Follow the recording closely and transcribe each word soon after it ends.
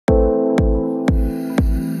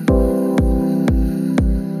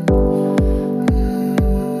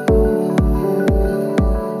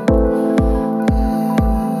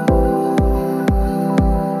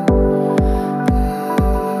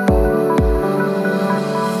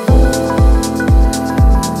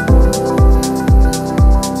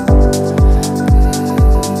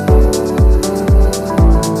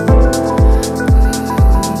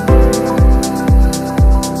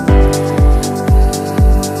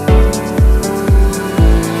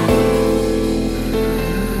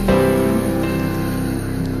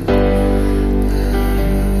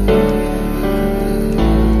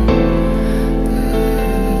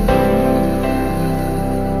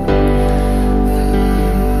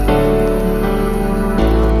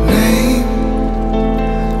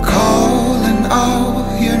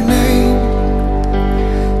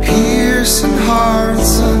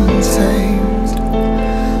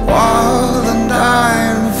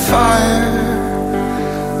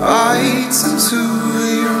fades into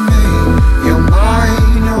your me. You're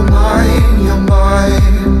mine, you're mine, you're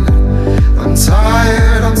mine. I'm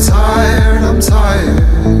tired, I'm tired, I'm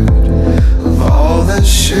tired of all the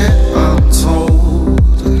shit I'm told.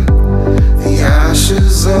 The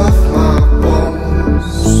ashes of my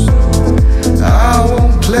bones. I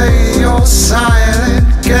won't play your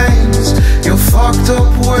silent games, your fucked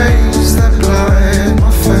up ways that blind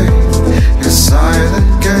my faith. Your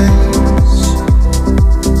silent games,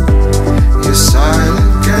 your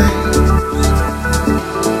silent games.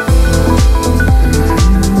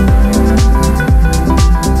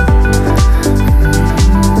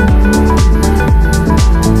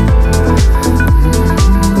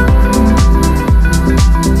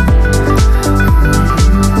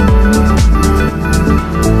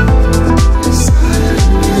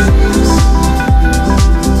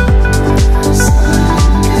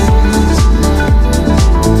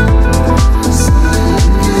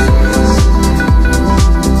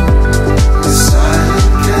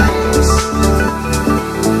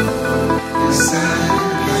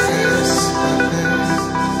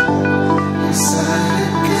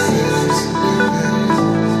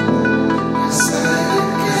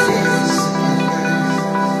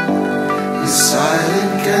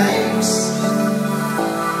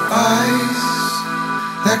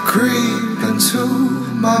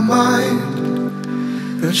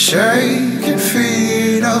 Shake and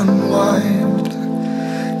feed, unwind.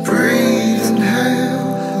 Breathe,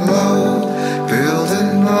 inhale, low,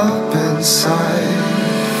 building up inside.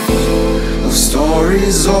 Of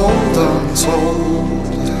stories old untold.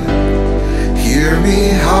 Hear me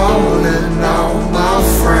howling out.